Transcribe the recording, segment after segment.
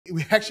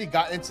we actually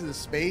got into the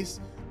space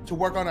to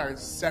work on our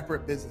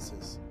separate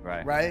businesses.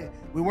 Right?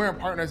 We weren't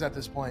partners at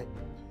this point.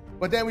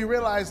 But then we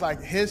realized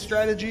like his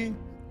strategy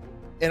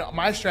and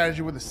my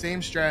strategy were the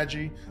same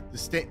strategy,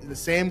 the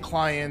same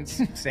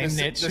clients, same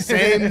niche. The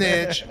same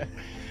niche.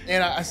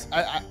 And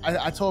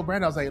I told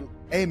Brandon, I was like,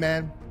 hey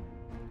man,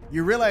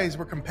 you realize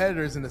we're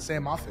competitors in the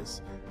same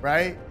office,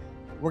 right?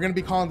 We're gonna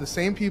be calling the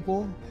same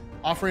people,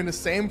 offering the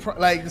same, we're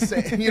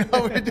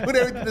doing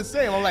everything the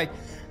same. I'm like,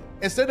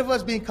 instead of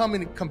us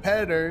becoming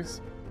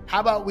competitors, how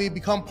about we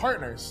become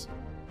partners?